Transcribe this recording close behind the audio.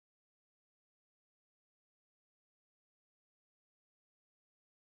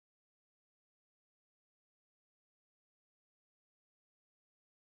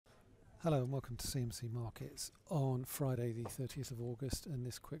Hello and welcome to CMC Markets on Friday the 30th of August, and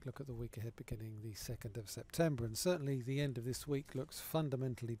this quick look at the week ahead beginning the 2nd of September. And certainly the end of this week looks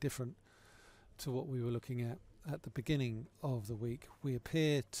fundamentally different to what we were looking at the beginning of the week. We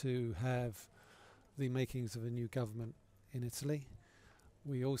appear to have the makings of a new government in Italy.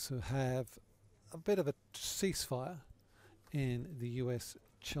 We also have a bit of a ceasefire in the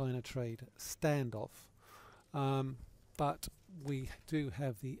US-China trade standoff. But we do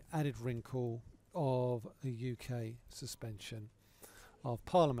have the added wrinkle of a UK suspension of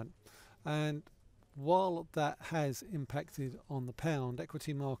Parliament. And while that has impacted on the pound,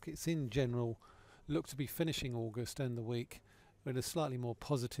 equity markets in general look to be finishing August and the week with a slightly more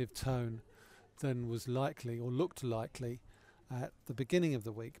positive tone than was likely or looked likely at the beginning of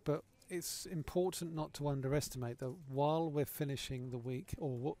the week. But it's important not to underestimate that while we're finishing the week,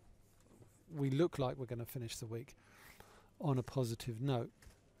 or what we look like we're going to finish the week on a positive note,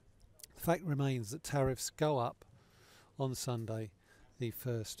 the fact remains that tariffs go up on Sunday the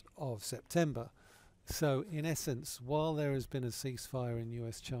 1st of September. So in essence, while there has been a ceasefire in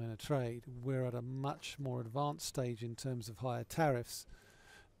US-China trade, we're at a much more advanced stage in terms of higher tariffs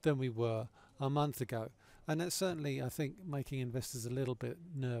than we were a month ago. And that's certainly, I think, making investors a little bit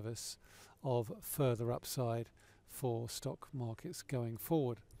nervous of further upside for stock markets going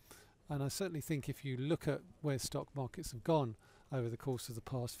forward. And I certainly think if you look at where stock markets have gone over the course of the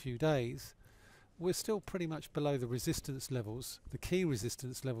past few days, we're still pretty much below the resistance levels, the key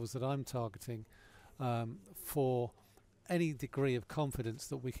resistance levels that I'm targeting for any degree of confidence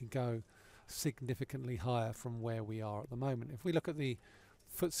that we can go significantly higher from where we are at the moment. If we look at the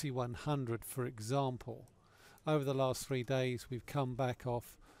FTSE 100, for example, over the last 3 days we've come back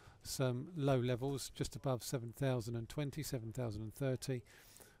off some low levels just above 7,020, 7,030.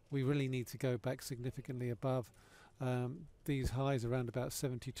 We really need to go back significantly above these highs around about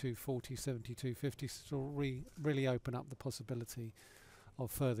 72.40, 72.50 to really open up the possibility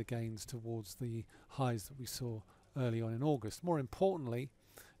of further gains towards the highs that we saw early on in August. More importantly,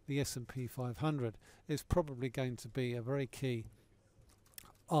 the S&P 500 is probably going to be a very key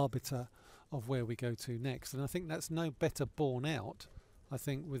arbiter of where we go to next. And I think that's no better borne out, I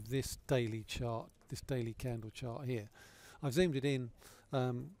think, with this daily chart, this daily candle chart here. I've zoomed it in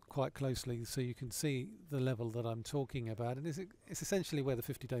quite closely so you can see the level that I'm talking about, and it's essentially where the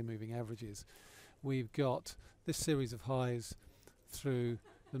 50-day moving average is. We've got this series of highs through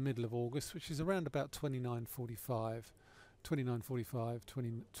the middle of August, which is around about 29.45,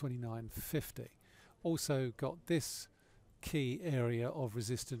 29.50. Also got this key area of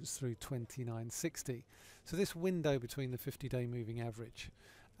resistance through 29.60. So this window between the 50-day moving average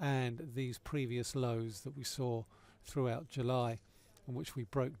and these previous lows that we saw throughout July, and which we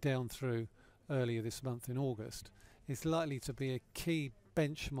broke down through earlier this month in August, is likely to be a key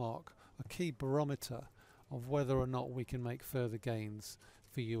benchmark, a key barometer of whether or not we can make further gains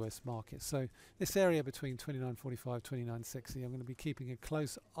for US markets. So this area between 29.45, 29.60, I'm going to be keeping a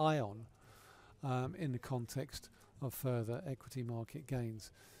close eye on in the context of further equity market gains.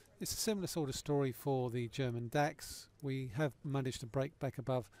 It's a similar sort of story for the German DAX. We have managed to break back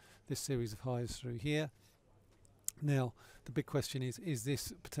above this series of highs through here. Now, the big question is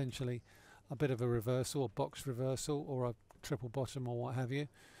this potentially a bit of a reversal, a box reversal, or a triple bottom, or what have you,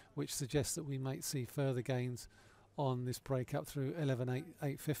 which suggests that we might see further gains on this breakup through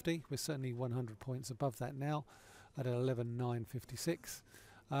 11.850. We're certainly 100 points above that now at 11.956.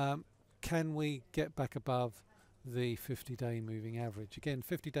 Can we get back above the 50-day moving average? Again,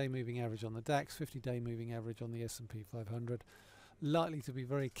 50-day moving average on the DAX, 50-day moving average on the S&P 500, likely to be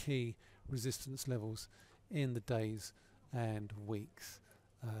very key resistance levels in the days and weeks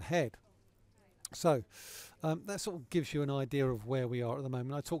ahead. So that sort of gives you an idea of where we are at the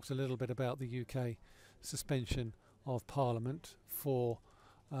moment. I talked a little bit about the UK suspension of Parliament for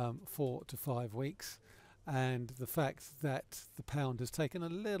 4 to 5 weeks, and the fact that the pound has taken a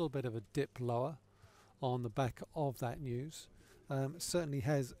little bit of a dip lower on the back of that news certainly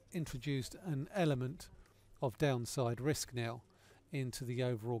has introduced an element of downside risk now into the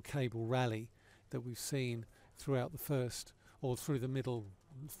overall cable rally that we've seen throughout the first, or through the middle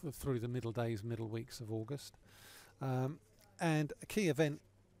days, middle weeks of August. And a key event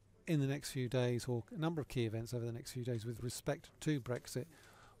in the next few days, or a number of key events over the next few days with respect to Brexit,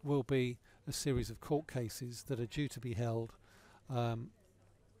 will be a series of court cases that are due to be held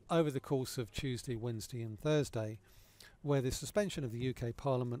over the course of Tuesday, Wednesday and Thursday, where the suspension of the UK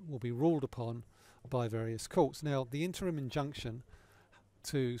Parliament will be ruled upon by various courts. Now, the interim injunction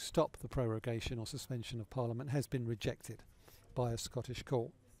to stop the prorogation or suspension of Parliament has been rejected by a Scottish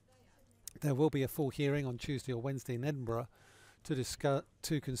court. There will be a full hearing on Tuesday or Wednesday in Edinburgh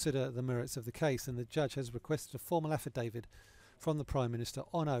to consider the merits of the case, and the judge has requested a formal affidavit from the Prime Minister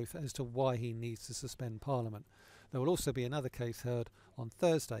on oath as to why he needs to suspend Parliament. There will also be another case heard on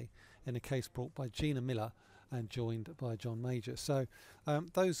Thursday in a case brought by Gina Miller and joined by John Major. So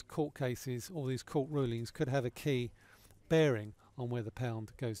those court cases, or these court rulings, could have a key bearing on where the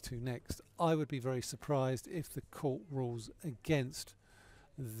pound goes to next. I would be very surprised if the court rules against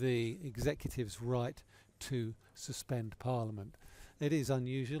the executive's right to suspend Parliament. It is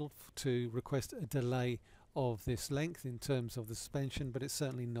unusual to request a delay of this length in terms of the suspension, but it's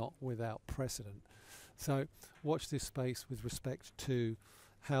certainly not without precedent. So watch this space with respect to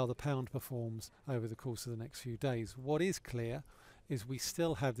how the pound performs over the course of the next few days. What is clear is we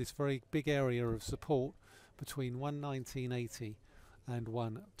still have this very big area of support between 119.80 and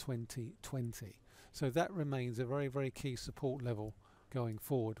 120.20. So that remains a very, very key support level going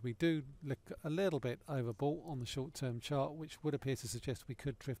forward. We do look a little bit overbought on the short-term chart, which would appear to suggest we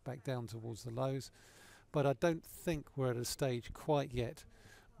could drift back down towards the lows, but I don't think we're at a stage quite yet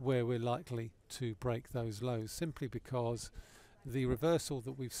where we're likely to break those lows, simply because the reversal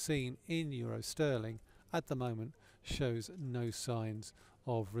that we've seen in euro sterling at the moment shows no signs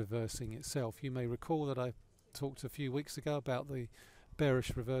of reversing itself. You may recall that I talked a few weeks ago about the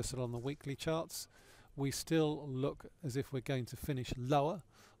bearish reversal on the weekly charts. We still look as if we're going to finish lower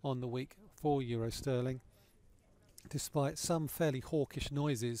on the week for euro sterling, despite some fairly hawkish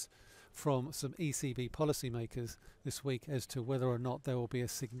noises from some ECB policymakers this week as to whether or not there will be a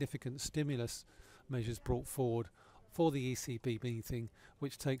significant stimulus measures brought forward for the ECB meeting,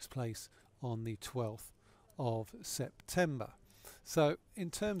 which takes place on the 12th of September. So in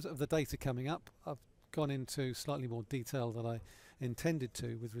terms of the data coming up, I've gone into slightly more detail than I intended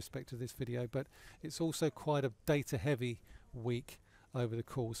to with respect to this video, but it's also quite a data heavy week over the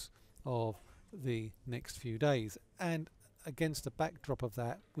course of the next few days, and against the backdrop of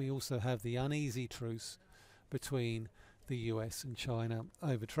that we also have the uneasy truce between the US and China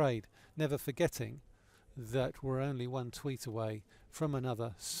over trade, never forgetting that we're only one tweet away from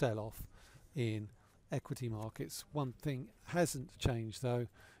another sell-off in equity markets. One thing hasn't changed though: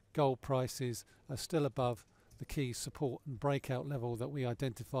 gold prices are still above the key support and breakout level that we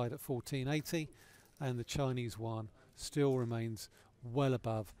identified at 1480, and the Chinese yuan still remains well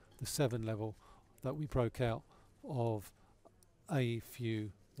above the 7 level that we broke out of a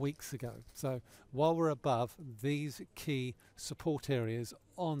few weeks ago. So while we're above these key support areas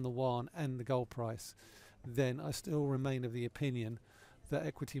on the yuan and the gold price, then I still remain of the opinion that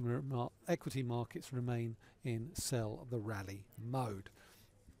equity markets remain in sell the rally mode.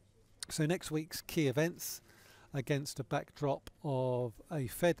 So next week's key events, against a backdrop of a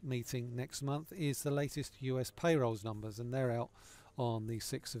Fed meeting next month, is the latest US payrolls numbers, and they're out on the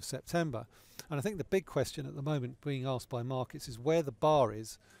 6th of September. And I think the big question at the moment being asked by markets is where the bar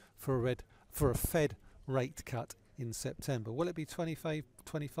is for a Fed rate cut in September. Will it be 25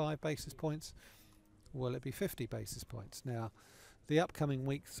 basis points? Will it be 50 basis points? Now, the upcoming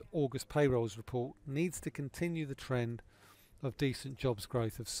week's August payrolls report needs to continue the trend of decent jobs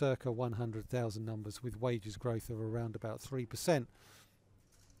growth of circa 100,000 numbers, with wages growth of around about 3%,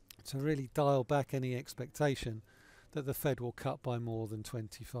 to really dial back any expectation that the Fed will cut by more than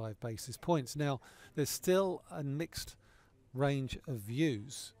 25 basis points. Now, there's still a mixed range of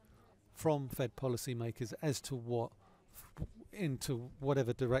views from Fed policymakers as to into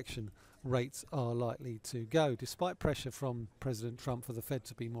whatever direction rates are likely to go. Despite pressure from President Trump for the Fed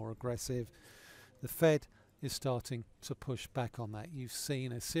to be more aggressive, the Fed is starting to push back on that. You've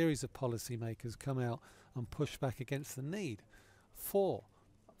seen a series of policymakers come out and push back against the need for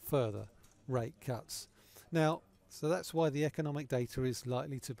further rate cuts. Now, so that's why the economic data is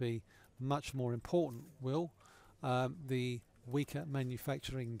likely to be much more important. Will the weaker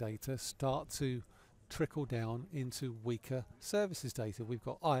manufacturing data start to trickle down into weaker services data? We've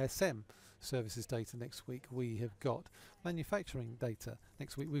got ISM services data next week. We have got manufacturing data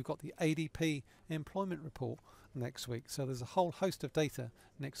next week. We've got the ADP employment report next week. So there's a whole host of data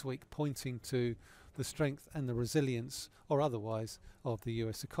next week pointing to the strength and the resilience, or otherwise, of the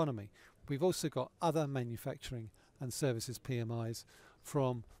US economy. We've also got other manufacturing and services PMIs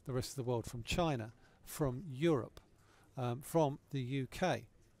from the rest of the world, from China, from Europe, from the UK.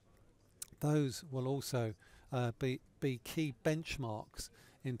 Those will also be key benchmarks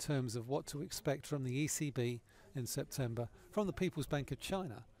in terms of what to expect from the ECB in September, from the People's Bank of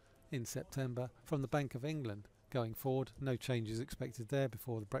China in September, from the Bank of England going forward. No changes expected there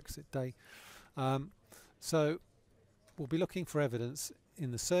before the Brexit day. So we'll be looking for evidence in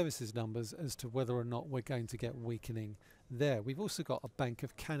the services numbers as to whether or not we're going to get weakening there. We've also got a Bank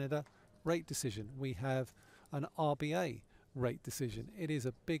of Canada rate decision. We have an RBA rate decision. It is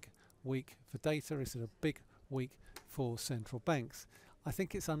a big week for data. It's a big week for central banks. I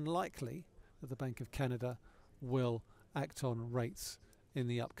think it's unlikely that the Bank of Canada will act on rates in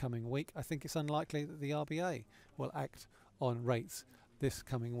the upcoming week. I think it's unlikely that the RBA will act on rates this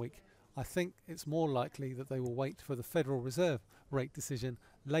coming week. I think it's more likely that they will wait for the Federal Reserve rate decision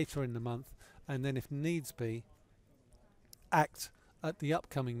later in the month, and then if needs be, act at the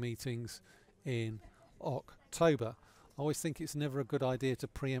upcoming meetings in October. I always think it's never a good idea to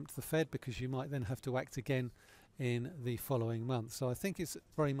preempt the Fed, because you might then have to act again in the following month. So I think it's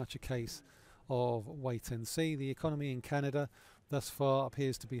very much a case of wait and see. The economy in Canada thus far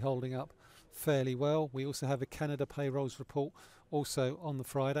appears to be holding up fairly well. We also have a Canada payrolls report also on the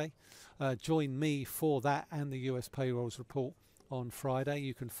Friday. Join me for that and the US payrolls report on Friday.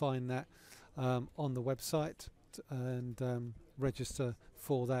 You can find that on the website and register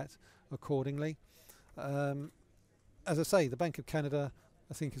for that accordingly. As I say, the Bank of Canada,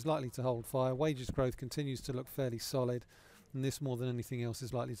 I think, is likely to hold fire. Wages growth continues to look fairly solid, and this more than anything else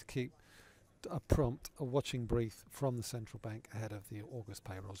is likely to keep a watching brief from the central bank ahead of the August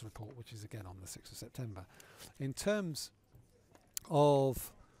payrolls report, which is again on the 6th of September. In terms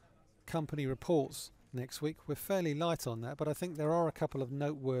of company reports next week, we're fairly light on that, but I think there are a couple of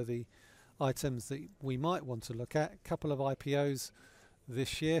noteworthy items that we might want to look at. A couple of IPOs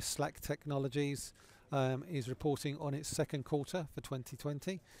this year. Slack Technologies is reporting on its second quarter for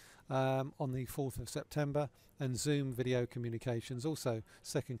 2020 on the 4th of September, and Zoom Video Communications also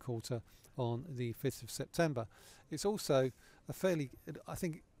second quarter on the 5th of September. It's also I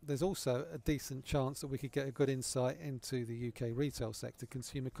think there's also a decent chance that we could get a good insight into the UK retail sector.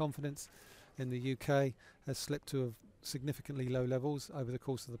 Consumer confidence in the UK has slipped to significantly low levels over the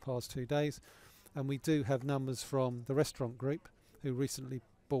course of the past 2 days, and we do have numbers from the restaurant group, who recently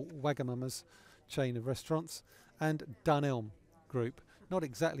bought Wagamama's chain of restaurants, and Dunelm Group, not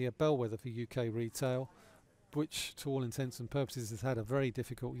exactly a bellwether for UK retail, which to all intents and purposes has had a very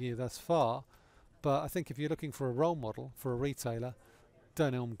difficult year thus far. But I think if you're looking for a role model for a retailer,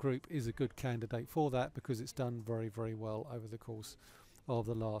 Dunelm Group is a good candidate for that, because it's done very, very well over the course of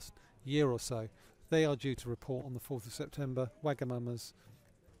the last year or so. They are due to report on the 4th of September, Wagamama's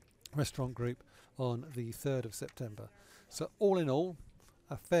restaurant group on the 3rd of September. So all in all,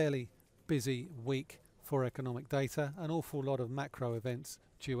 a fairly busy week for economic data, an awful lot of macro events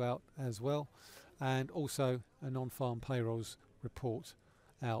due out as well, and also a non-farm payrolls report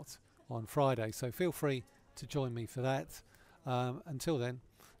out on Friday. So feel free to join me for that. Until then,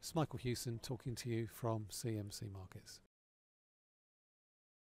 it's Michael Hewson talking to you from CMC Markets.